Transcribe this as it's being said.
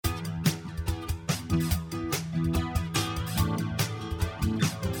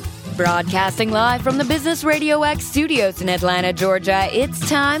Broadcasting live from the Business Radio X studios in Atlanta, Georgia, it's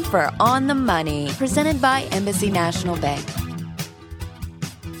time for On the Money, presented by Embassy National Bank.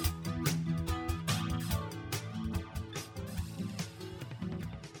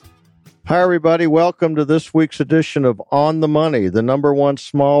 Hi, everybody. Welcome to this week's edition of On the Money, the number one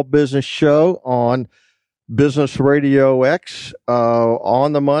small business show on Business Radio X.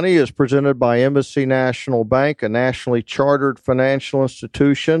 On the Money is presented by Embassy National Bank, a nationally chartered financial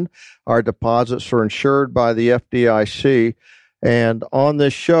institution. Our deposits are insured by the FDIC. And on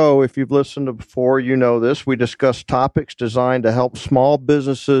this show, if you've listened to before, you know this, we discuss topics designed to help small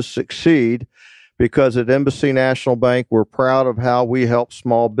businesses succeed, because at Embassy National Bank, we're proud of how we help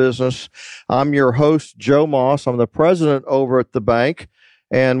small business. I'm your host, Joe Moss. I'm the president over at the bank.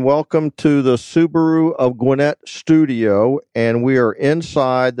 And welcome to the Subaru of Gwinnett studio. And we are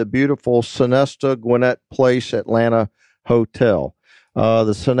inside the beautiful Sonesta Gwinnett Place Atlanta Hotel.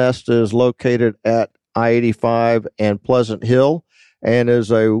 The Sonesta is located at I-85 and Pleasant Hill and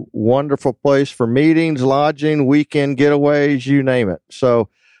is a wonderful place for meetings, lodging, weekend getaways, you name it. So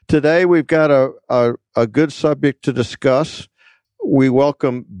today we've got a good subject to discuss. We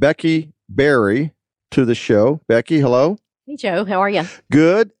welcome Becky Berry to the show. Becky, hello. Hey, Joe. How are you?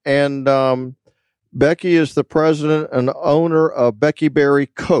 Good. And Becky is the president and owner of Becky Berry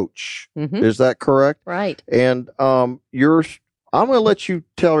Coach. Mm-hmm. Is that correct? Right. And I'm going to let you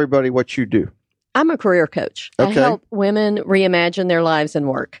tell everybody what you do. I'm a career coach. Okay. I help women reimagine their lives and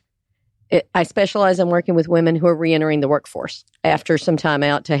work. I specialize in working with women who are reentering the workforce after some time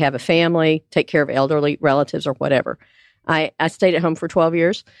out to have a family, take care of elderly relatives or whatever. I stayed at home for 12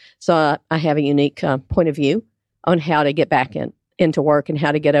 years, so I have a unique point of view on how to get back into work and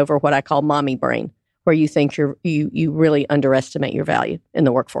how to get over what I call mommy brain, where you think you really underestimate your value in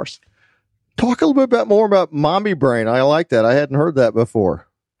the workforce. Talk a little bit more about mommy brain. I like that. I hadn't heard that before.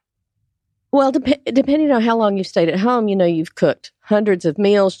 Well, depending on how long you've stayed at home, you've cooked hundreds of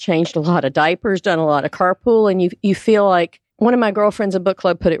meals, changed a lot of diapers, done a lot of carpool, and you feel like, one of my girlfriends in book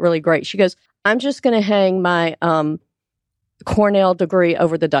club put it really great. She goes, I'm just going to hang my Cornell degree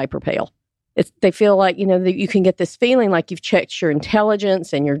over the diaper pail. They feel like, that you can get this feeling like you've checked your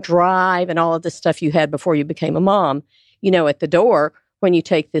intelligence and your drive and all of the stuff you had before you became a mom, at the door when you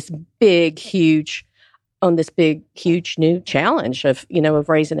take this big, huge new challenge of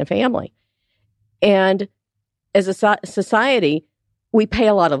raising a family. And as a society, we pay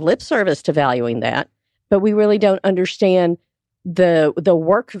a lot of lip service to valuing that, but we really don't understand the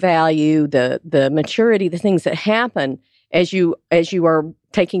work value, the maturity, the things that happen as you are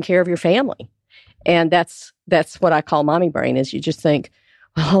taking care of your family. And that's what I call mommy brain, is you just think,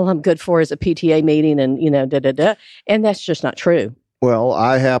 all I'm good for is a PTA meeting and, and that's just not true. Well,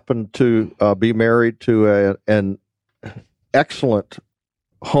 I happen to be married to an excellent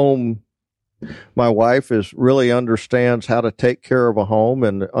home. My wife really understands how to take care of a home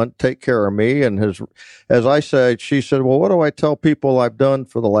and take care of me. And as I said, she said, well, what do I tell people I've done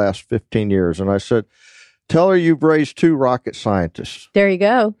for the last 15 years? And I said, tell her you've raised 2 rocket scientists. There you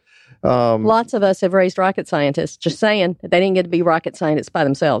go. Lots of us have raised rocket scientists. Just saying, they didn't get to be rocket scientists by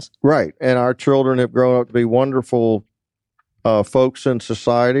themselves. Right. And our children have grown up to be wonderful folks in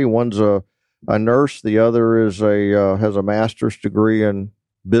society. One's a nurse. The other is has a master's degree in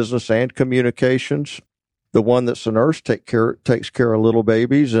business and communications. The one that's a nurse takes care of little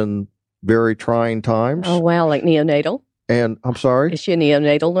babies in very trying times. Oh, wow. Like neonatal? And I'm sorry? Is she a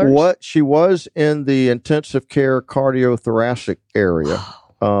neonatal nurse? She was in the intensive care cardiothoracic area,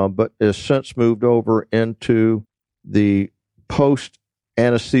 but has since moved over into the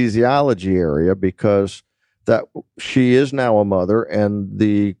post-anesthesiology area because that she is now a mother, and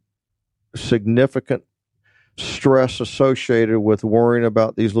the significant stress associated with worrying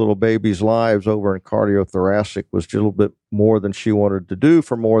about these little babies' lives over in cardiothoracic was a little bit more than she wanted to do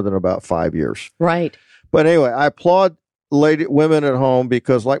for more than about 5 years. Right. But anyway, I applaud women at home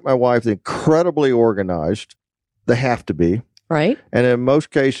because, like my wife, they're incredibly organized. They have to be. Right. And in most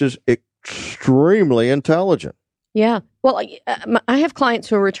cases, extremely intelligent. Yeah. Well, I have clients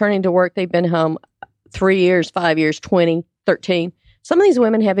who are returning to work. They've been home 3 years, 5 years, 20, 13. Some of these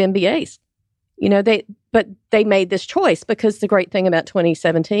women have MBAs. But they made this choice because the great thing about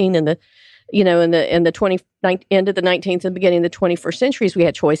 2017 and in the end of the 19th and beginning of the 21st century is we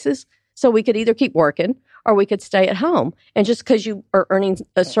had choices. So we could either keep working or we could stay at home. And just because you are earning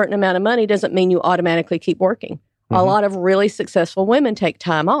a certain amount of money doesn't mean you automatically keep working. Mm-hmm. A lot of really successful women take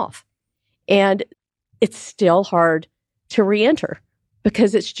time off. And it's still hard to reenter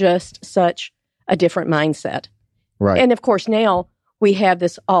because it's just such a different mindset. Right. And of course, now we have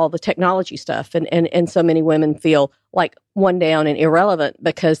all the technology stuff, and so many women feel like one down and irrelevant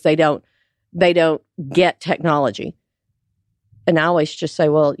because they don't get technology. And I always just say,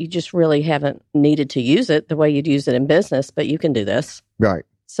 well, you just really haven't needed to use it the way you'd use it in business, but you can do this. Right.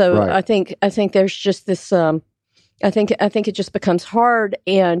 So right. I think there's just this. I think it just becomes hard,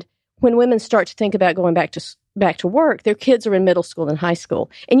 and when women start to think about going back to work, their kids are in middle school and high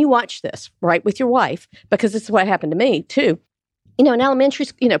school, and you watch this right with your wife because this is what happened to me too. In elementary,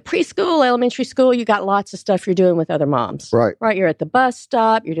 preschool, elementary school, you got lots of stuff you're doing with other moms. Right. Right. You're at the bus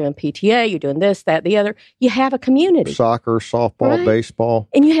stop. You're doing PTA. You're doing this, that, the other. You have a community. Soccer, softball, right? Baseball.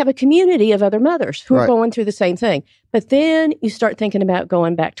 And you have a community of other mothers who are going through the same thing. But then you start thinking about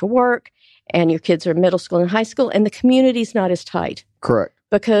going back to work, and your kids are in middle school and high school, and the community's not as tight. Correct.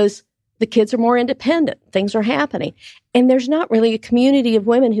 Because the kids are more independent. Things are happening. And there's not really a community of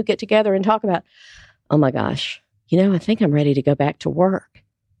women who get together and talk about, oh my gosh, I think I'm ready to go back to work.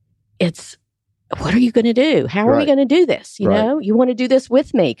 It's, what are you going to do? How are we going to do this? You want to do this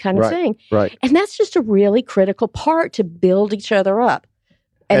with me kind of thing. Right. And that's just a really critical part to build each other up.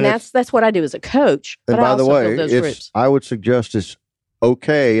 And that's what I do as a coach. And but by I also the way, build those groups. I would suggest it's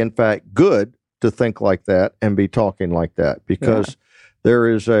okay, in fact, good to think like that and be talking like that, because there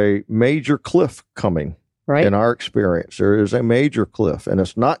is a major cliff coming in our experience. There is a major cliff, and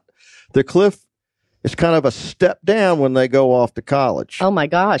it's not the cliff. It's kind of a step down when they go off to college. Oh my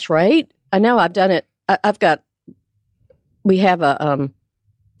gosh, right? I know, I've done it. We have a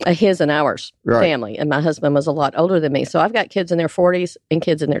his and ours family, and my husband was a lot older than me. So I've got kids in their 40s and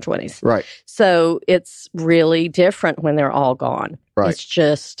kids in their 20s. Right. So it's really different when they're all gone. Right. It's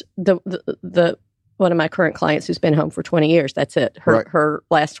just the one of my current clients who's been home for 20 years. That's it. Her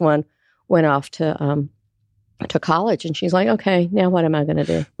last one went off to college, and she's like, okay, now what am I going to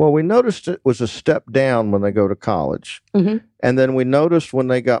do? Well, we noticed it was a step down when they go to college. Mm-hmm. And then we noticed when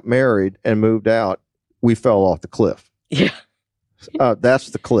they got married and moved out, we fell off the cliff. Yeah.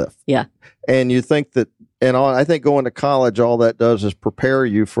 That's the cliff. Yeah. And you think that, I think going to college, all that does is prepare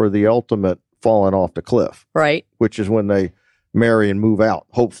you for the ultimate falling off the cliff. Right. Which is when they marry and move out,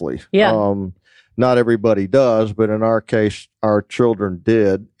 hopefully. Yeah. Not everybody does, but in our case, our children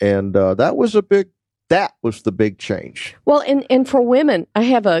did. And that was the big change. Well, and for women, I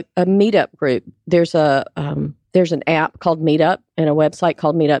have a meetup group. There's an app called Meetup and a website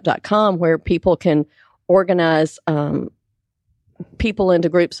called meetup.com where people can organize people into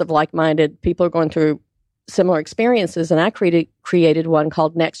groups of like-minded people who are going through similar experiences. And I created one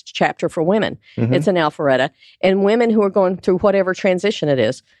called Next Chapter for Women. Mm-hmm. It's in Alpharetta. And women who are going through whatever transition it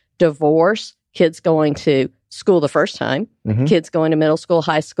is, divorce, kids going to school the first time, mm-hmm. kids going to middle school,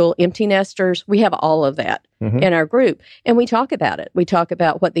 high school, empty nesters. We have all of that mm-hmm. in our group. And we talk about it. We talk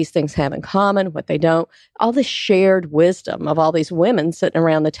about what these things have in common, what they don't. All the shared wisdom of all these women sitting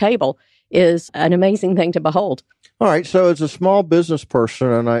around the table is an amazing thing to behold. All right. So as a small business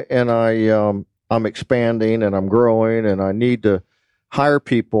person, I'm expanding and I'm growing and I need to hire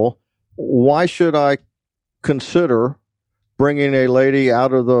people, why should I consider bringing a lady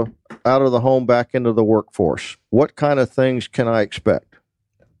out of the home back into the workforce? What kind of things can I expect?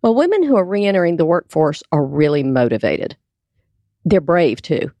 Well, women who are reentering the workforce are really motivated. They're brave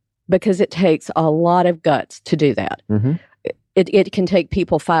too, because it takes a lot of guts to do that. Mm-hmm. It can take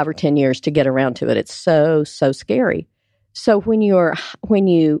people 5 or 10 years to get around to it. It's so scary. So when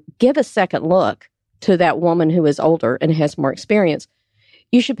you give a second look to that woman who is older and has more experience,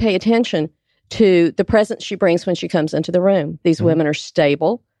 you should pay attention to the presence she brings when she comes into the room. These mm-hmm. women are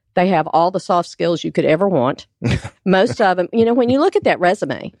stable. They have all the soft skills you could ever want. Most of them, when you look at that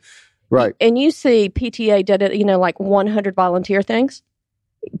resume, right, and you see PTA did it, like 100 volunteer things,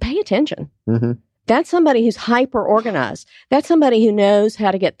 pay attention. Mm-hmm. That's somebody who's hyper organized. That's somebody who knows how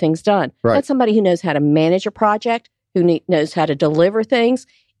to get things done. Right. That's somebody who knows how to manage a project, who knows how to deliver things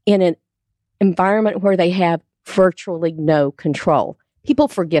in an environment where they have virtually no control. People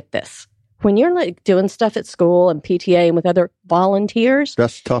forget this. When you're doing stuff at school and PTA and with other volunteers,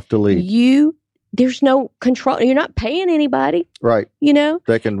 that's tough to lead. There's no control. You're not paying anybody. Right.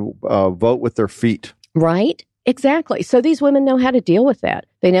 They can vote with their feet. Right. Exactly. So these women know how to deal with that.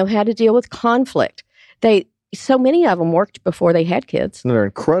 They know how to deal with conflict. So many of them worked before they had kids. And they're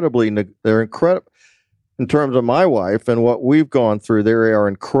incredible. In terms of my wife and what we've gone through, they are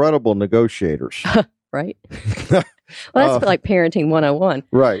incredible negotiators. Right. Well, that's like parenting 101.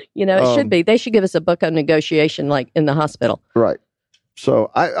 Right. It should be. They should give us a book on negotiation like in the hospital. Right.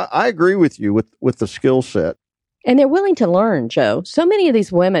 So I agree with you with the skill set. And they're willing to learn, Joe. So many of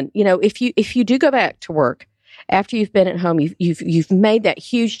these women, if you do go back to work after you've been at home, you've made that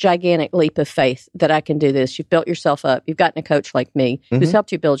huge, gigantic leap of faith that I can do this. You've built yourself up. You've gotten a coach like me who's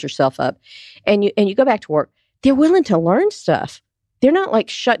helped you build yourself up, and you go back to work. They're willing to learn stuff. They're not like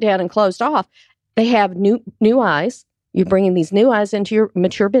shut down and closed off. They have new eyes. You're bringing these new eyes into your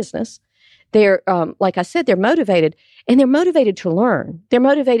mature business. They're, like I said, they're motivated, and they're motivated to learn. They're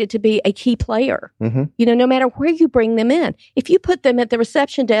motivated to be a key player. No matter where you bring them in. If you put them at the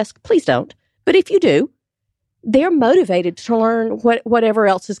reception desk, please don't. But if you do, they're motivated to learn whatever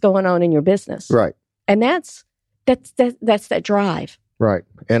else is going on in your business. Right. And that's that drive. Right.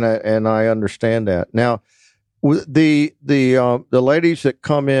 And I understand that. Now, the ladies that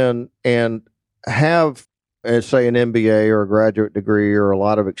come in and have, say, an MBA or a graduate degree or a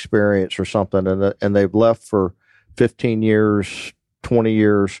lot of experience or something, and they've left for 15 years, 20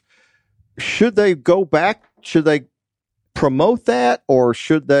 years, should they go back? Should they promote that, or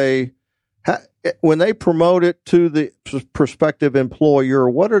should they, when they promote it to the prospective employer,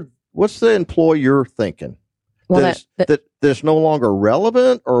 what's the employer thinking? Well, that that's no longer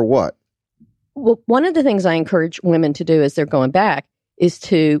relevant, or what? Well, one of the things I encourage women to do as they're going back is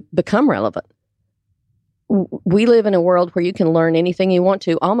to become relevant. We live in a world where you can learn anything you want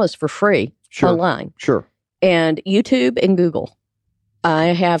to almost for free online. Sure. And YouTube and Google. I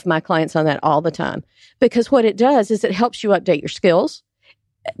have my clients on that all the time, because what it does is it helps you update your skills.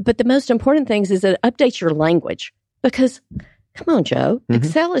 But the most important thing is it updates your language, because come on, Joe,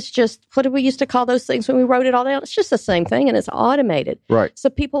 Excel is just, what did we used to call those things when we wrote it all down? It's just the same thing, and it's automated. Right. So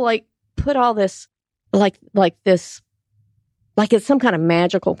people put all this like this, like it's some kind of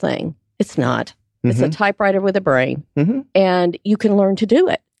magical thing. It's not. It's a typewriter with a brain, and you can learn to do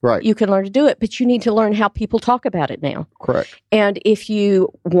it. Right. You can learn to do it, but you need to learn how people talk about it now. Correct. And if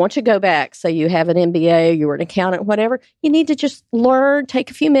you want to go back, say you have an MBA, you were an accountant, whatever, you need to just take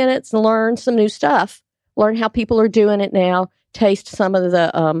a few minutes and learn some new stuff. Learn how people are doing it now. Taste some of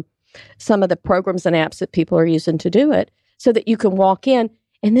the programs and apps that people are using to do it, so that you can walk in.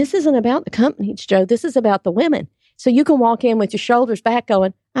 And this isn't about the companies, Joe. This is about the women. So you can walk in with your shoulders back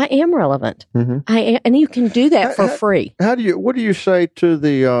going, I am relevant. And you can do that for free. What do you say to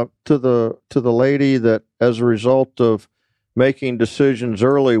the lady that, as a result of making decisions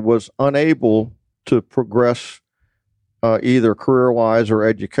early, was unable to progress either career-wise or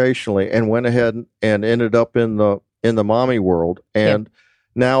educationally, and went ahead and ended up in the mommy world, and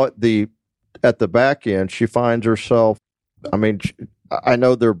now at the back end she finds herself, I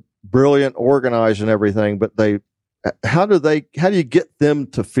know they're brilliant, organized and everything, but how do you get them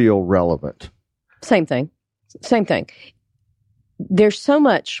to feel relevant? Same thing. There's so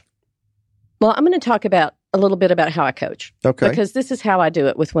much. Well, I'm going to talk about a little bit about how I coach. Okay. Because this is how I do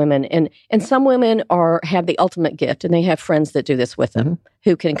it with women. And some women have the ultimate gift, and they have friends that do this with them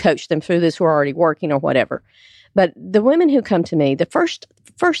who can coach them through this, who are already working or whatever. But the women who come to me, the first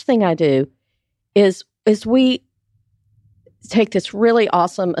thing I do is we take this really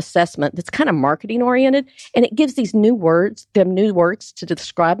awesome assessment that's kind of marketing oriented, and it gives these new words to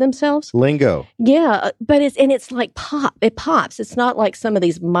describe themselves. Lingo. Yeah, but it's like it pops. It's not like some of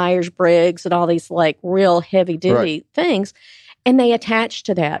these Myers-Briggs and all these like real heavy duty things, and they attach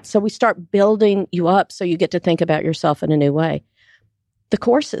to that. So we start building you up so you get to think about yourself in a new way. The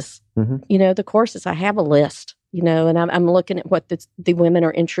courses, the courses, I have a list. And I'm looking at what the women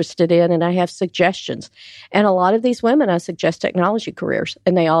are interested in, and I have suggestions. And a lot of these women, I suggest technology careers,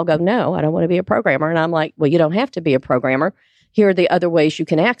 and they all go, no, I don't want to be a programmer. And I'm like, well, you don't have to be a programmer. Here are the other ways you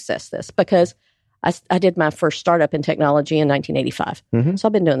can access this, because I did my first startup in technology in 1985. So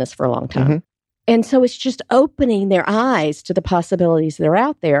I've been doing this for a long time. And so it's just opening their eyes to the possibilities that are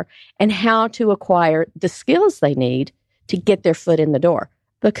out there and how to acquire the skills they need to get their foot in the door.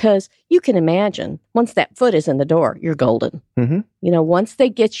 Because you can imagine, once that foot is in the door, you're golden. Once they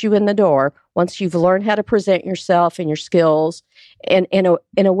get you in the door, once you've learned how to present yourself and your skills in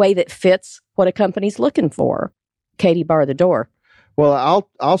a way that fits what a company's looking for, Katie, bar the door. Well,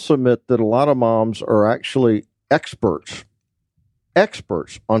 I'll submit that a lot of moms are actually experts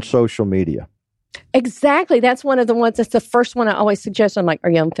on social media. Exactly. That's one of the ones. That's the first one I always suggest. I'm like, are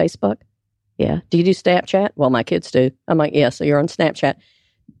you on Facebook? Yeah. Do you do Snapchat? Well, my kids do. I'm like, yeah. So you're on Snapchat.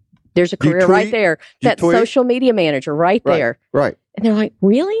 There's a career right there. That social media manager right there. Right. And they're like,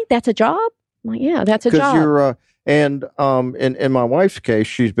 really? That's a job? I'm like, yeah, that's a job. Because in my wife's case,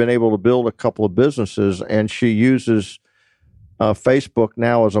 she's been able to build a couple of businesses, and she uses Facebook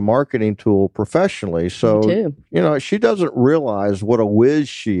now as a marketing tool professionally. So, she doesn't realize what a whiz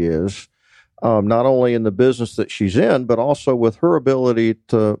she is, not only in the business that she's in, but also with her ability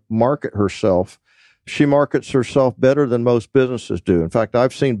to market herself. she markets herself better than most businesses do. In fact,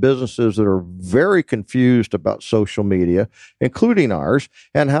 I've seen businesses that are very confused about social media, including ours,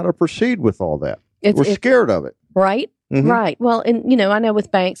 and how to proceed with all that. We're scared of it. Right? Mm-hmm. Right. Well, and, I know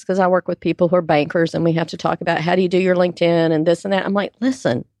with banks, because I work with people who are bankers, and we have to talk about how do you do your LinkedIn and this and that. I'm like,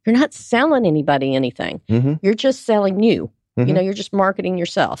 listen, you're not selling anybody anything. Mm-hmm. You're just selling you. Mm-hmm. You're just marketing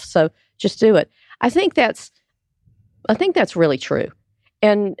yourself. So just do it. I think that's really true.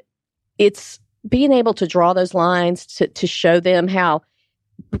 And it's being able to draw those lines to show them how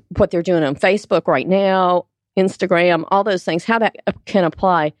what they're doing on Facebook right now, Instagram, all those things, how that can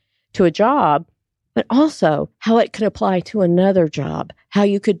apply to a job, but also how it could apply to another job, how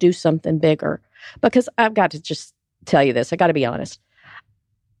you could do something bigger. Because I've got to just tell you this, I got to be honest.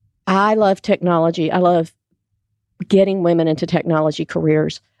 I love technology. I love getting women into technology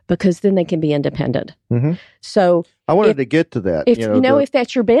careers because then they can be independent. Mm-hmm. So I wanted to get to that. If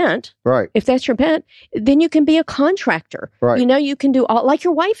that's your bent, right? If that's your bent, then you can be a contractor. Right. You can do all, like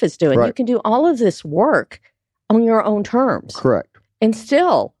your wife is doing. Right. You can do all of this work on your own terms. Correct. And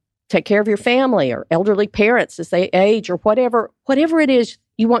still take care of your family or elderly parents as they age or whatever it is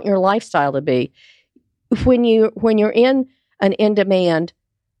you want your lifestyle to be. When you're in an in-demand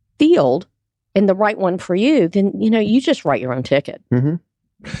field and the right one for you, then, you just write your own ticket. Mm-hmm.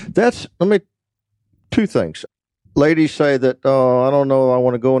 Two things. Ladies say that, I don't know, I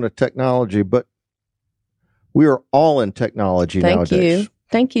want to go into technology, but we are all in technology nowadays.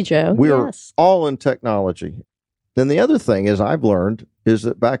 Thank you, Joe. We are all in technology. Then the other thing I've learned is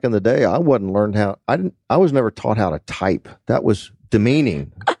that back in the day, I was never taught how to type. That was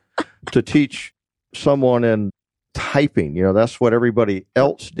demeaning to teach someone in typing. That's what everybody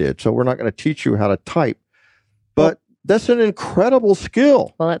else did. So we're not going to teach you how to type. But that's an incredible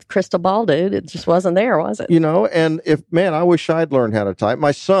skill. Well, that's crystal ball, dude. It just wasn't there, was it? And I wish I'd learned how to type.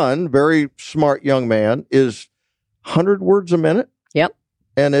 My son, very smart young man, is 100 words a minute. Yep.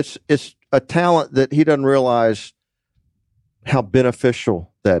 And it's a talent that he doesn't realize how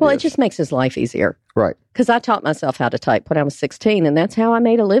beneficial that is. Well, it just makes his life easier. Right. Because I taught myself how to type when I was 16, and that's how I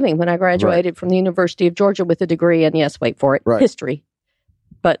made a living when I graduated from the University of Georgia with a degree in, yes, wait for it, history.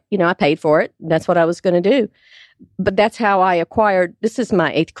 But, I paid for it. That's what I was going to do. But that's how I acquired, this is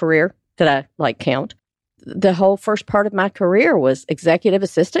my 8th career that I count. The whole first part of my career was executive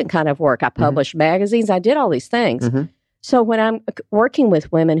assistant kind of work. I published magazines. I did all these things. Mm-hmm. So when I'm working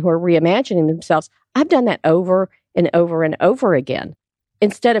with women who are reimagining themselves, I've done that over and over and over again.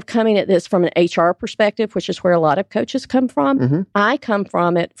 Instead of coming at this from an HR perspective, which is where a lot of coaches come from, I come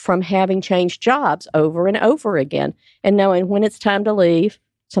from it from having changed jobs over and over again and knowing when it's time to leave.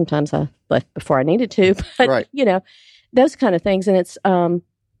 Sometimes I left before I needed to, but, those kind of things. And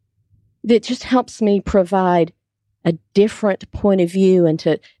it just helps me provide a different point of view and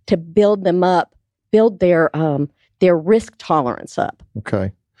to build them up, build their risk tolerance up.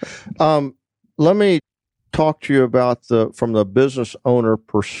 Okay. Let me talk to you about from the business owner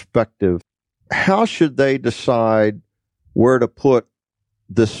perspective. How should they decide where to put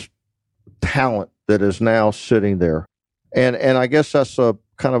this talent that is now sitting there? And I guess that's a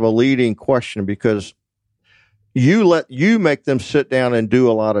kind of a leading question because you make them sit down and do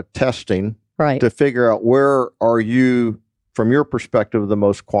a lot of testing to figure out where are you, from your perspective, the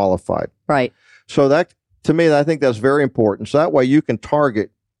most qualified. Right. So that, to me, I think that's very important. So that way you can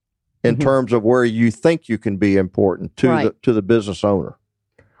target in terms of where you think you can be important to the business owner.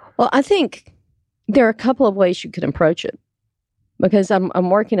 Well, I think there are a couple of ways you could approach it. Because I'm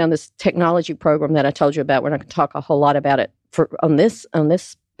working on this technology program that I told you about. We're not going to talk a whole lot about it on this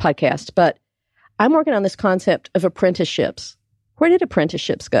podcast, but I'm working on this concept of apprenticeships. Where did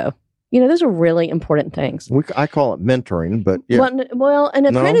apprenticeships go? Those are really important things. I call it mentoring, but yeah. Well, an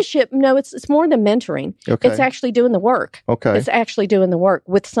apprenticeship, no, it's more than mentoring. Okay. It's actually doing the work. Okay. It's actually doing the work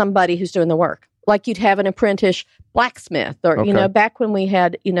with somebody who's doing the work. Like you'd have an apprentice blacksmith or, back when we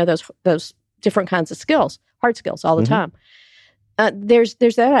had, those different kinds of skills, hard skills all the time. There's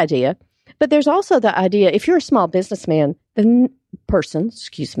that idea, but there's also the idea, if you're a small businessman, I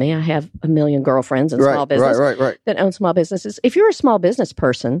have a million girlfriends in small business that own small businesses. If you're a small business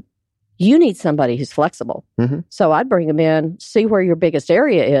person, you need somebody who's flexible. Mm-hmm. So I'd bring them in, see where your biggest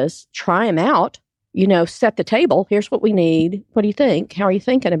area is, try them out, set the table. Here's what we need. What do you think? How are you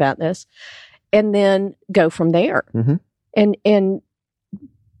thinking about this? And then go from there and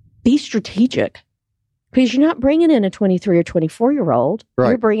be strategic. Because you're not bringing in a 23 or 24-year-old. Right.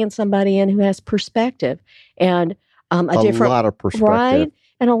 You're bringing somebody in who has perspective and a lot of perspective. Right,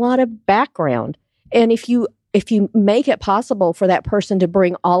 and a lot of background. And if you make it possible for that person to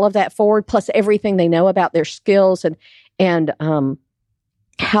bring all of that forward, plus everything they know about their skills and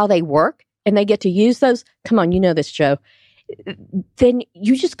how they work, and they get to use those, come on, you know this, Joe, then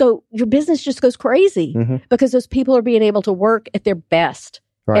you just go, your business just goes crazy because those people are being able to work at their best.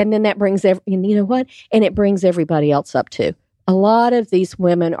 Right. And then that brings, and you know what? And it brings everybody else up too. A lot of these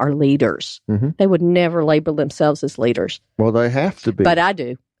women are leaders. They would never label themselves as leaders. Well, they have to be. But I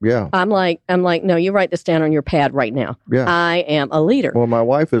do. Yeah. I'm like, no, you write this down on your pad right now. Yeah. I am a leader. Well, my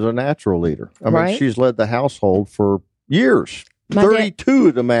wife is a natural leader. I mean, she's led the household for years.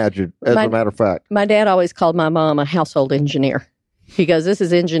 32 to imagine, as a matter of fact. My dad always called my mom a household engineer. He goes, this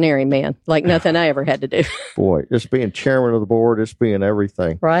is engineering, man. Like nothing I ever had to do. Boy, it's being chairman of the board. It's being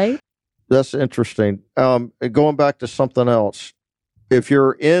everything. Right. That's interesting. Going back to something else. If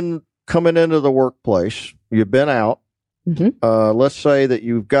you're coming into the workplace, you've been out. Let's say that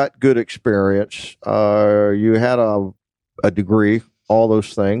you've got good experience. You had a degree, all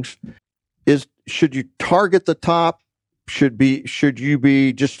those things. Should you target the top? Should you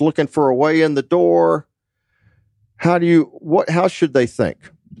be just looking for a way in the door? How should they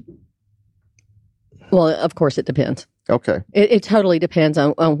think? Well, of course it depends. Okay. It totally depends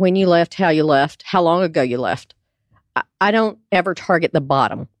on when you left, how you left, how long ago you left. I don't ever target the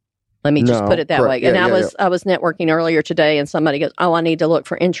bottom. Let me just put it that way. And I was networking earlier today, and somebody goes, "Oh, I need to look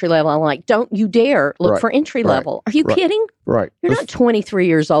for entry level." I'm like, "Don't you dare look for entry level. Are you kidding? Right. You're not 23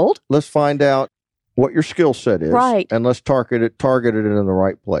 years old. Let's find out what your skill set is. Right. And let's target it in the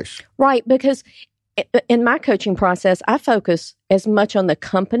right place. Right. Because in my coaching process, I focus as much on the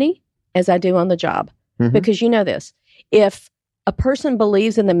company as I do on the job. Because you know this, if a person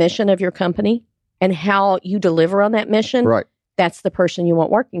believes in the mission of your company and how you deliver on that mission, that's the person you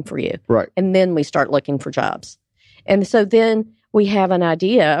want working for you. Right. And then we start looking for jobs. And so then we have an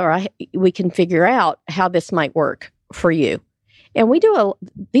idea, or we can figure out how this might work for you. And we do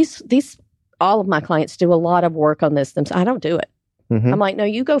all of my clients do a lot of work on this themselves. I don't do it. I'm like, no,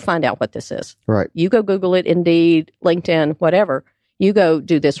 you go find out what this is. Right. You go Google it, Indeed, LinkedIn, whatever. You go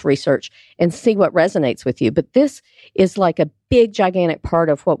do this research and see what resonates with you. But this is like a big, gigantic part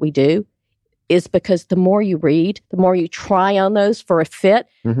of what we do, is because the more you read, the more you try on those for a fit.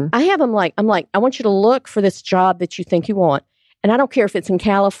 I have them I'm like, I want you to look for this job that you think you want. And I don't care if it's in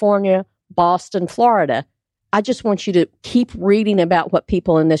California, Boston, Florida. I just want you to keep reading about what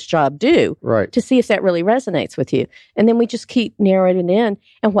people in this job do to see if that really resonates with you. And then we just keep narrowing it in.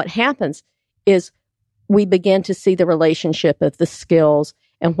 And what happens is we begin to see the relationship of the skills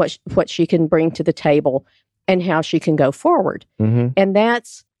and what she can bring to the table and how she can go forward. And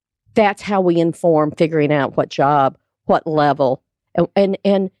that's how we inform figuring out what job, what level.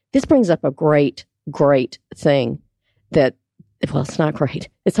 And this brings up a great, great thing that, well, it's not great.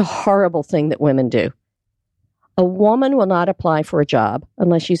 It's a horrible thing that women do. A woman will not apply for a job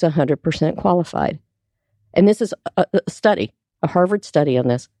unless she's 100% qualified. And this is a study, a Harvard study on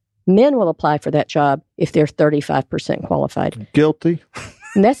this. Men will apply for that job if they're 35% qualified. Guilty.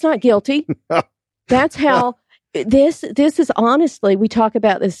 And that's not guilty. That's how this is, honestly, we talk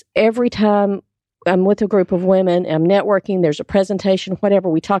about this every time I'm with a group of women, I'm networking, there's a presentation, whatever.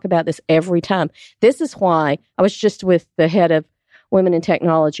 We talk about this every time. This is why I was just with the head of Women in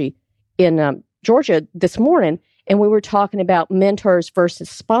Technology in Georgia this morning, and we were talking about mentors versus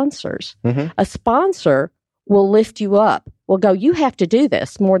sponsors. A sponsor will lift you up, will go, you have to do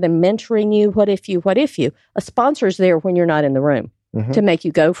this, more than mentoring you, what if you. A sponsor is there when you're not in the room to make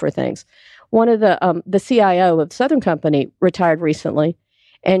you go for things. One of the CIO of Southern Company retired recently,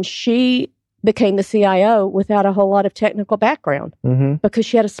 and she became the CIO without a whole lot of technical background because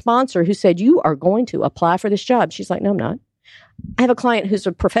she had a sponsor who said, you are going to apply for this job. She's like, no, I'm not. I have a client who's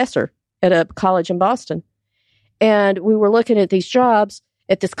a professor at a college in Boston, and we were looking at these jobs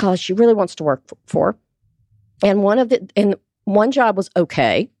at this college she really wants to work for. And one job was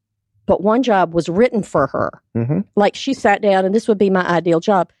okay, but one job was written for her. Like she sat down, and this would be my ideal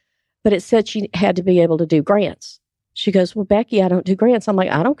job, but it said she had to be able to do grants. She goes, well, Becky, I don't do grants. I'm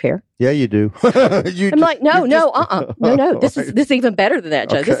like, I don't care. Yeah, you do. I'm like, no. This is even better than that,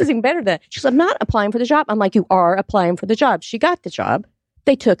 Joe. Okay. This is even better than that. She's like, I'm not applying for the job. I'm like, you are applying for the job. She got the job.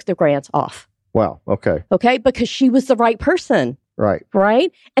 They took the grants off. Wow. Okay. Okay. Because she was the right person. Right.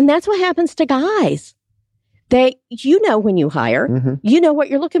 Right. And that's what happens to guys. You know, when you hire, you know what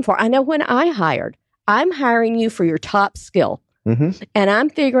you're looking for. I know when I hired, I'm hiring you for your top skill. And I'm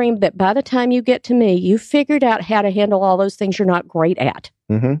figuring that by the time you get to me, you've figured out how to handle all those things you're not great at.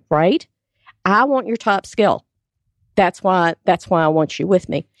 Right. I want your top skill. That's why I want you with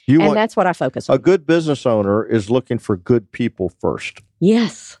me. That's what I focus on. A good business owner is looking for good people first.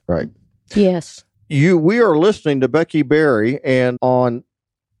 Yes. Right. Yes. We are listening to Becky Berry, and on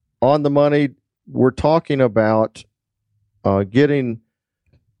the money, we're talking about getting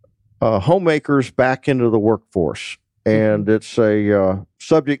homemakers back into the workforce. And it's a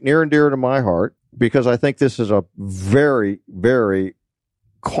subject near and dear to my heart because I think this is a very, very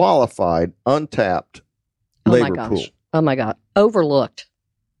qualified, untapped labor pool. Oh, my God. Overlooked,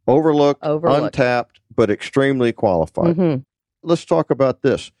 untapped, but extremely qualified. Mm-hmm. Let's talk about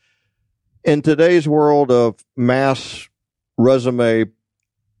this. In today's world of mass resume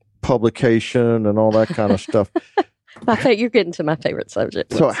publication and all that kind of stuff. You're getting to my favorite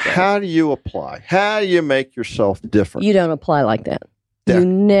subject. So how do you apply? How do you make yourself different? You don't apply like that. Yeah. You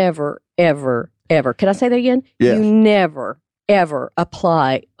never, ever, ever. Can I say that again? Yes. You never, ever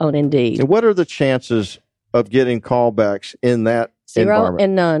apply on Indeed. And what are the chances of getting callbacks in that 0 environment?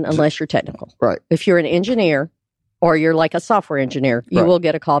 and none unless you're technical. Right. If you're an engineer or you're like a software engineer, you Right. will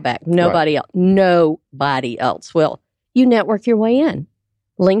get a call back. Nobody else will. You network your way in.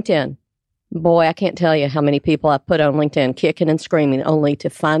 LinkedIn. Boy, I can't tell you how many people I put on LinkedIn kicking and screaming only to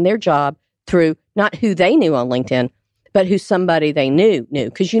find their job through not who they knew on LinkedIn, but who somebody they knew.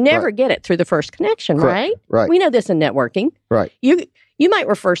 Because you never get it through the first connection, right? Right. We know this in networking. Right. You might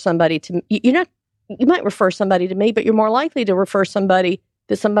refer somebody to you might refer somebody to me, but you're more likely to refer somebody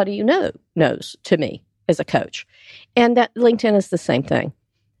that somebody you know knows to me as a coach. And that LinkedIn is the same thing.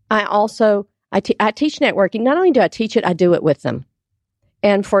 I teach networking. Not only do I teach it, I do it with them.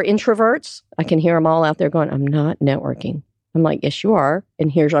 And for introverts, I can hear them all out there going, I'm not networking. I'm like, yes, you are.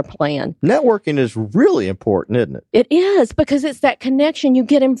 And here's our plan. Networking is really important, isn't it? It is, because it's that connection. You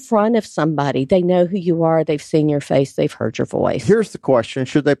get in front of somebody. They know who you are. They've seen your face. They've heard your voice. Here's the question.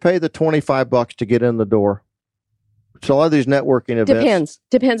 Should they pay the $25 to get in the door? So a lot of these networking events.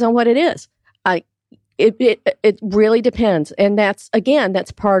 Depends on what it is. It really depends. And that's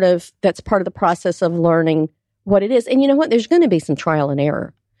part of the process of learning what it is. And you know what? There's going to be some trial and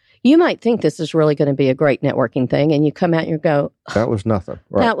error. You might think this is really going to be a great networking thing, and you come out and you go, that was nothing.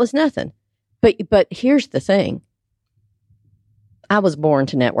 Right. That was nothing. But here's the thing. I was born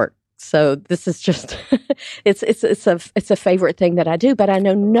to network. So this is just it's a favorite thing that I do, but I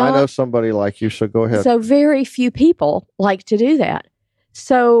know somebody like you, so go ahead. So very few people like to do that.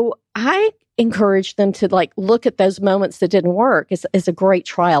 So I encourage them to look at those moments that didn't work as a great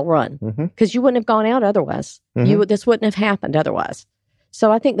trial run, because you wouldn't have gone out otherwise. This wouldn't have happened otherwise. So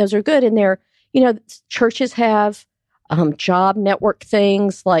I think those are good. And churches have job network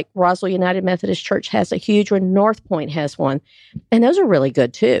things, like Roswell United Methodist Church has a huge one. North Point has one. And those are really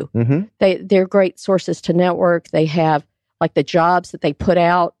good too. They're great sources to network. They have the jobs that they put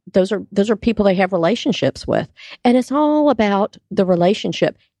out. Those are people they have relationships with. And it's all about the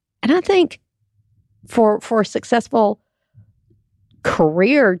relationship. And I think for a successful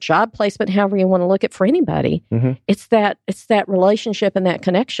career, job placement, however you want to look at for anybody, it's that relationship and that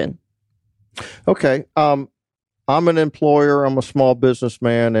connection. Okay. I'm an employer. I'm a small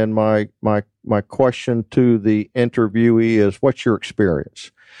businessman, and my question to the interviewee is, what's your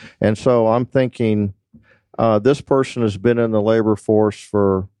experience? And so I'm thinking, this person has been in the labor force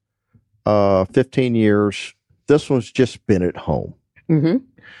for 15 years. This one's just been at home.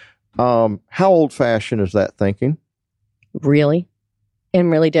 How old-fashioned is that thinking? Really? And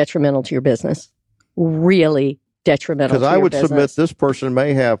really detrimental to your business. Really detrimental to your business. Because I would submit this person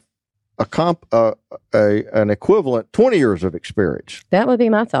may have an equivalent 20 years of experience. That would be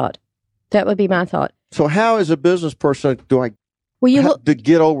my thought. So how, as a business person, do I to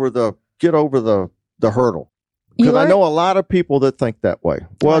get over the hurdle? Because I know a lot of people that think that way.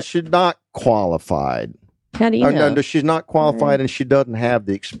 Well, she's not qualified. How do you know? No, she's not qualified, and she doesn't have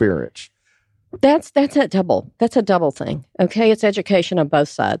the experience. That's a double thing. Okay, it's education on both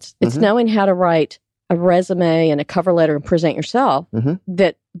sides. It's knowing how to write a resume and a cover letter and present yourself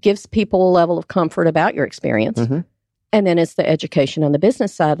that gives people a level of comfort about your experience. And then it's the education on the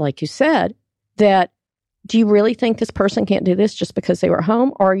business side, like you said, that do you really think this person can't do this just because they were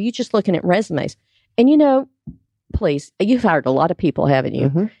home? Or are you just looking at resumes? And please, you've hired a lot of people, haven't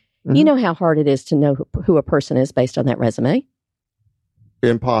you? You know how hard it is to know who a person is based on that resume.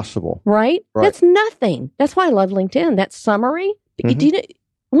 Impossible. Right? That's nothing. That's why I love LinkedIn. That summary.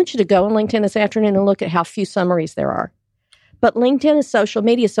 I want you to go on LinkedIn this afternoon and look at how few summaries there are. But LinkedIn is social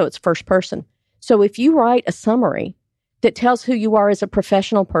media, so it's first person. So if you write a summary that tells who you are as a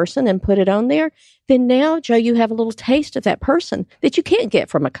professional person and put it on there, then now, Joe, you have a little taste of that person that you can't get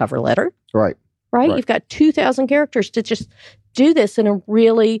from a cover letter. Right. You've got 2,000 characters to just do this in a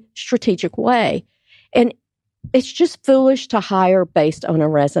really strategic way. And it's just foolish to hire based on a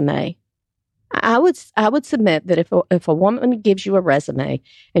resume. I would submit that if a woman gives you a resume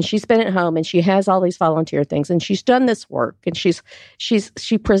and she's been at home and she has all these volunteer things and she's done this work and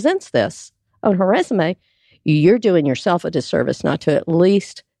she presents this on her resume, you're doing yourself a disservice not to at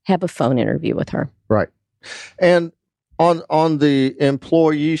least have a phone interview with her. Right. And on the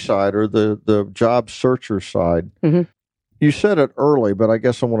employee side or the job searcher side, Mhm. you said it early, but I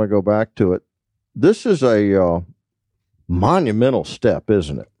guess I want to go back to it. This is a monumental step,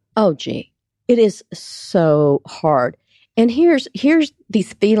 isn't it? Oh, gee. It is so hard. And here's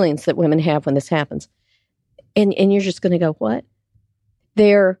these feelings that women have when this happens. And you're just going to go, what?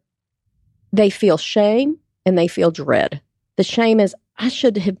 They feel shame and they feel dread. The shame is, I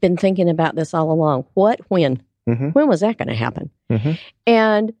should have been thinking about this all along. What? When? Mm-hmm. When was that going to happen? Mm-hmm.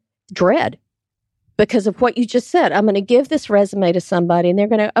 And dread, because of what you just said. I'm going to give this resume to somebody and they're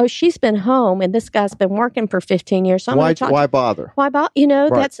going to, oh, she's been home and this guy's been working for 15 years. So why bother? Why bother? You know,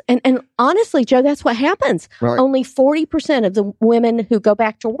 Right. and honestly, Joe, that's what happens. Right. Only 40% of the women who go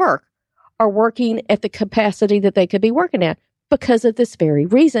back to work are working at the capacity that they could be working at because of this very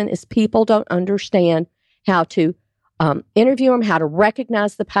reason is people don't understand how to interview them, how to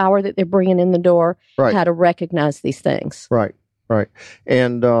recognize the power that they're bringing in the door, Right. how to recognize these things. Right.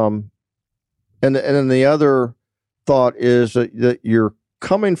 And then the other thought is that you're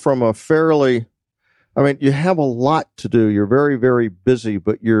coming from a fairly, I mean, you have a lot to do. You're very, very busy,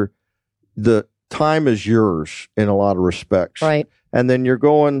 but the time is yours in a lot of respects. Right. And then you're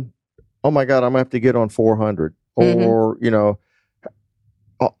going, oh my God, I'm going to have to get on 400 or, you know,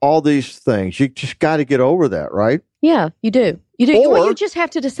 all these things. You just got to get over that, right? Yeah, you do. You do. Or- Well, you just have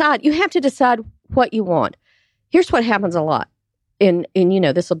to decide. You have to decide what you want. Here's what happens a lot. And you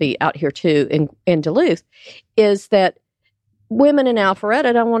know, this will be out here too in Duluth, is that women in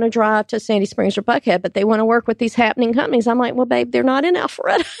Alpharetta don't want to drive to Sandy Springs or Buckhead, but they want to work with these happening companies. I'm like, well, babe, they're not in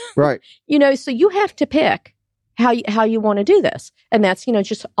Alpharetta. Right. You know, so you have to pick how you want to do this. And that's, you know,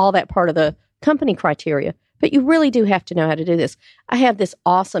 just all that part of the company criteria. But you really do have to know how to do this. I have this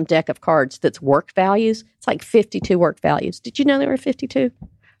awesome deck of cards that's work values. It's like 52 work values. Did you know there were 52?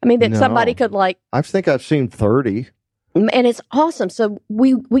 I mean, that No. somebody could like, I think I've seen 30. and it's awesome. So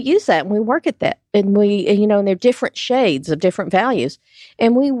we use that and we work at that. And you know, and they're different shades of different values.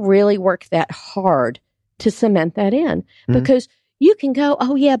 And we really work that hard to cement that in because you can go,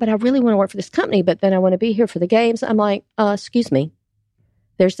 oh yeah, but I really want to work for this company, but then I want to be here for the games. I'm like, excuse me.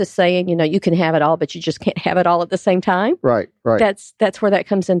 There's this saying, you know, you can have it all, but you just can't have it all at the same time. Right. That's where that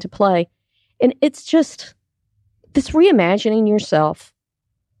comes into play. And it's just this reimagining yourself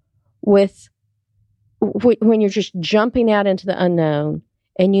with when you're just jumping out into the unknown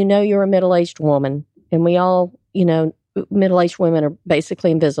and you know you're a middle-aged woman and we all, you know, middle-aged women are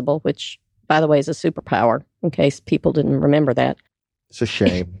basically invisible, which, by the way, is a superpower in case people didn't remember that. It's a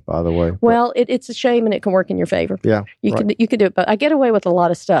shame, by the way. Well, it's a shame and it can work in your favor. Yeah. You can do it, but I get away with a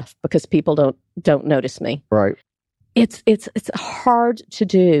lot of stuff because people don't notice me. Right. It's hard to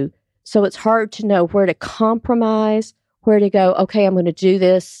do. So it's hard to know where to compromise, where to go, okay, I'm going to do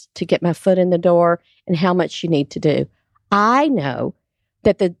this to get my foot in the door and how much you need to do. I know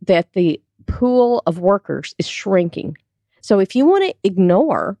that the pool of workers is shrinking. So if you want to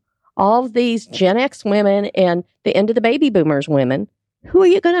ignore all of these Gen X women and the end of the baby boomers women, who are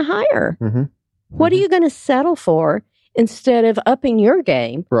you going to hire? Mm-hmm. What are you going to settle for instead of upping your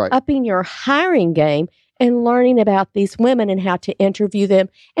game, Right. upping your hiring game, and learning about these women and how to interview them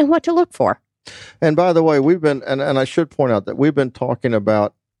and what to look for? And by the way, we've been, and I should point out that we've been talking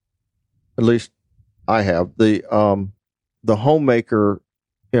about, at least I have, the homemaker,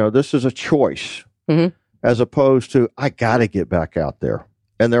 you know, this is a choice as opposed to, I got to get back out there.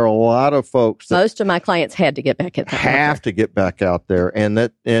 And there are a lot of folks that Most of my clients had to get back at that. have to get back out there. And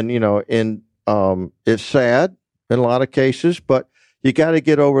you know, it's sad in a lot of cases, but you got to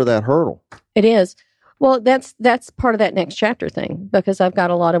get over that hurdle. It is. Well, that's part of that next chapter thing, because I've got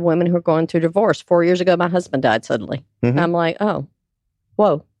a lot of women who are going through divorce. 4 years ago, my husband died suddenly. Mhm. I'm like, oh,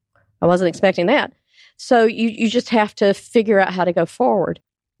 whoa, I wasn't expecting that. So you just have to figure out how to go forward.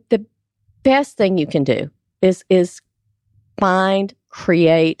 The best thing you can do is find,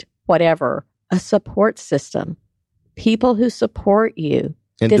 create, whatever, a support system, people who support you.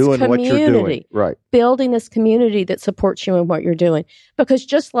 And This doing what you're doing. community. Right. Building this community that supports you in what you're doing. Because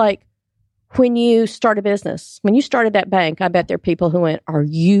just like when you start a business, when you started that bank, I bet there are people who went, are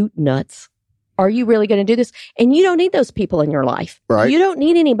you nuts? Are you really going to do this? And you don't need those people in your life. Right. You don't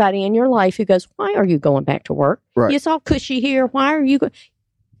need anybody in your life who goes, why are you going back to work? Right. It's all cushy here. Why are you going?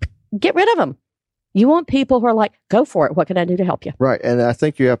 Get rid of them. You want people who are like, go for it. What can I do to help you? Right. And I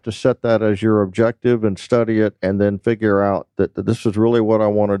think you have to set that as your objective and study it and then figure out that this is really what I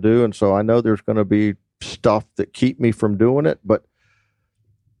want to do. And so I know there's going to be stuff that keep me from doing it, but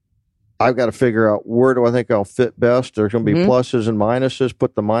I've got to figure out where do I think I'll fit best. There's going to be pluses and minuses.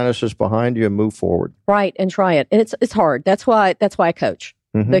 Put the minuses behind you and move forward. Right. And try it. And it's hard. That's why I coach.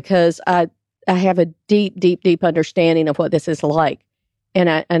 because I have a deep understanding of what this is like, and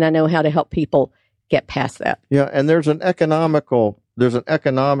I know how to help people get past that. Yeah, and there's an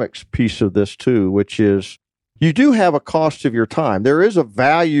economics piece of this too, which is you do have a cost of your time. There is a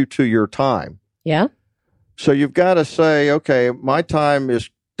value to your time. Yeah. So you've got to say, okay, my time is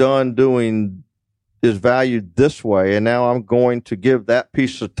valued this way, and now I'm going to give that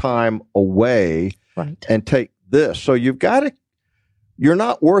piece of time away and take this. So you've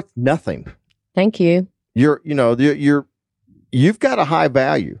not worth nothing. Thank you. You've got a high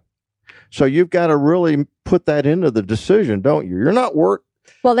value. So you've got to really put that into the decision, don't you? You're not worth.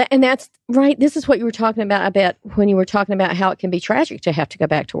 Well, and that's right. This is what you were talking about when you were talking about how it can be tragic to have to go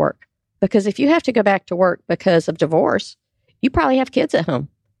back to work. Because if you have to go back to work because of divorce, you probably have kids at home.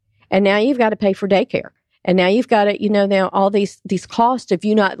 And now you've got to pay for daycare. And now you've got to, now all these costs of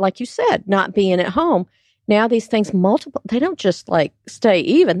you not, like you said, not being at home. Now these things multiply. They don't just stay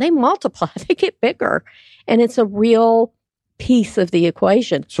even. They multiply. They get bigger. And it's a real piece of the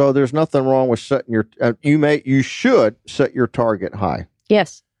equation. So there's nothing wrong with setting you should set your target high.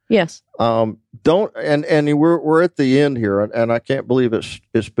 Yes. We're at the end here, and I can't believe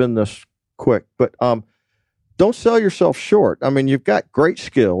it's been this quick, but don't sell yourself short. I mean, you've got great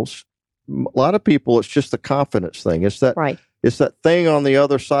skills. A lot of people, it's just the confidence thing. It's that It's that thing on the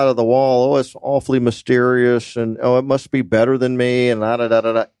other side of the wall. Oh, it's awfully mysterious, and it must be better than me, and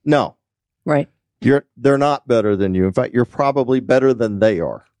da. No, right. They're not better than you. In fact, you're probably better than they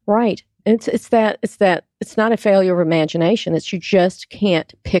are. Right. It's not a failure of imagination. It's you just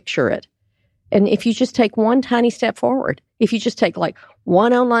can't picture it. And if you just take one tiny step forward, if you just take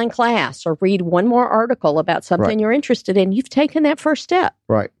one online class or read one more article about something you're interested in, you've taken that first step.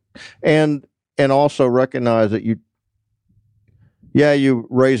 Right. And also recognize that you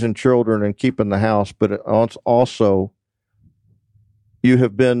raising children and keeping the house, but it's also you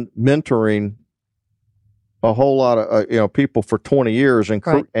have been mentoring a whole lot of people for 20 years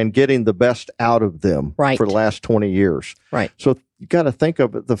and getting the best out of them for the last 20 years. Right. So you got to think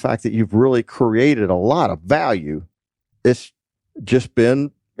of the fact that you've really created a lot of value. It's just been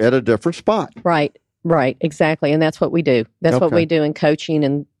at a different spot. Right. Exactly. And that's what we do. That's what we do in coaching.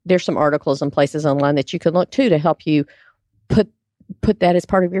 And there's some articles and places online that you can look to help you put that as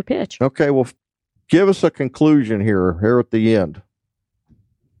part of your pitch. Okay. Well, give us a conclusion here at the end.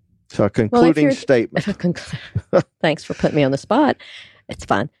 So a concluding statement. Thanks for putting me on the spot. It's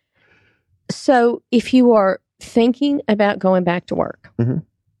fine. So if you are thinking about going back to work, and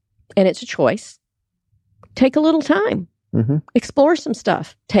it's a choice, take a little time. Explore some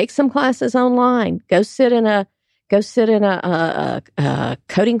stuff. Take some classes online. Go sit in a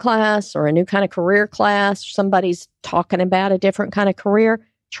coding class or a new kind of career class. Somebody's talking about a different kind of career.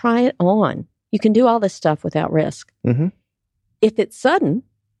 Try it on. You can do all this stuff without risk. If it's sudden,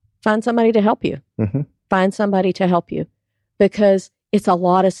 find somebody to help you. Find somebody to help you because it's a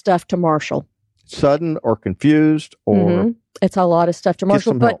lot of stuff to marshal. Sudden or confused or it's a lot of stuff to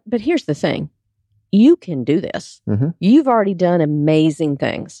marshal. But here's the thing. You can do this. You've already done amazing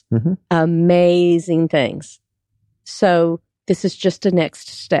things. Amazing things. So this is just a next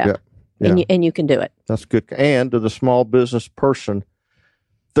step. And you can do it. That's good. And to the small business person,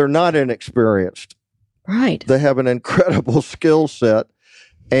 they're not inexperienced. Right. They have an incredible skill set.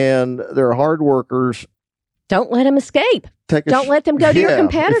 And they're hard workers. Don't let them escape. Don't let them go to your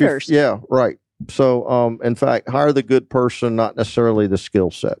competitors. Right. So, in fact, hire the good person, not necessarily the skill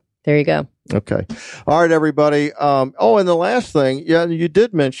set. There you go. Okay. All right, everybody. And the last thing, you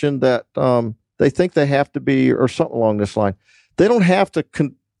did mention that they think they have to be, or something along this line. They don't have to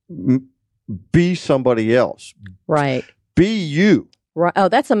be somebody else. Right. Be you. Right. Oh,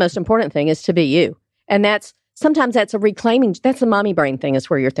 that's the most important thing is to be you. And sometimes that's that's the mommy brain thing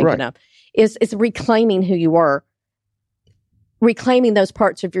is where you're thinking of. Is reclaiming who you were, reclaiming those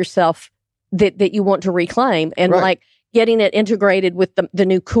parts of yourself that you want to reclaim and getting it integrated with the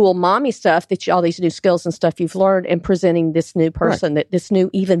new cool mommy stuff all these new skills and stuff you've learned and presenting this new person, this new,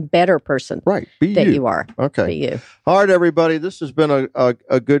 even better person you are. Okay. Be you. All right, everybody. This has been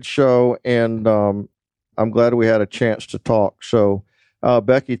a good show and I'm glad we had a chance to talk. So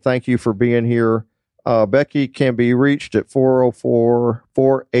Becky, thank you for being here. Becky can be reached at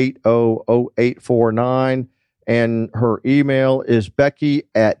 404-480-0849, and her email is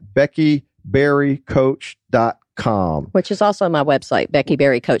becky@beckyberrycoach.com. Which is also my website,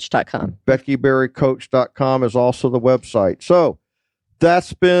 beckyberrycoach.com. beckyberrycoach.com is also the website. So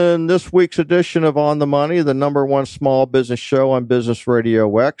that's been this week's edition of On the Money, the #1 small business show on Business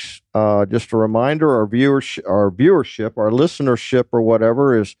Radio X. Just a reminder, our viewership, our listenership or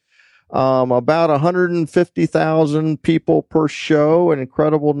whatever is About 150,000 people per show, an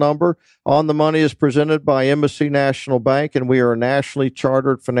incredible number. On the Money is presented by Embassy National Bank, and we are a nationally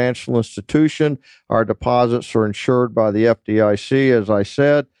chartered financial institution. Our deposits are insured by the FDIC, as I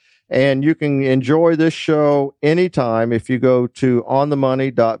said. And you can enjoy this show anytime if you go to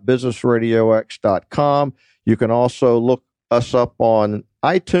onthemoney.businessradiox.com. You can also look us up on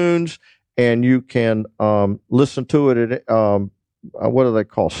iTunes, and you can listen to it at what do they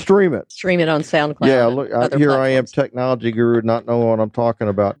call? Stream it. Stream it on SoundCloud. Yeah, look, here platforms. I am, technology guru, not knowing what I'm talking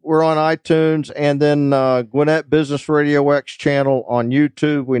about. We're on iTunes, and then Gwinnett Business Radio X channel on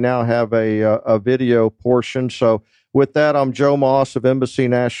YouTube. We now have a video portion. So with that, I'm Joe Moss of Embassy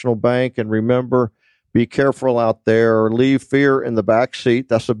National Bank, and remember, be careful out there. Leave fear in the back seat.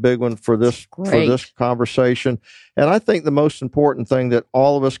 That's a big one for this conversation. And I think the most important thing that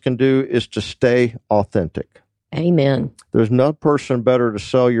all of us can do is to stay authentic. Amen. There's no person better to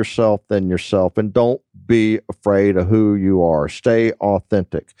sell yourself than yourself, and don't be afraid of who you are. Stay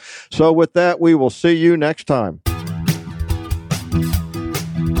authentic. So with that, we will see you next time.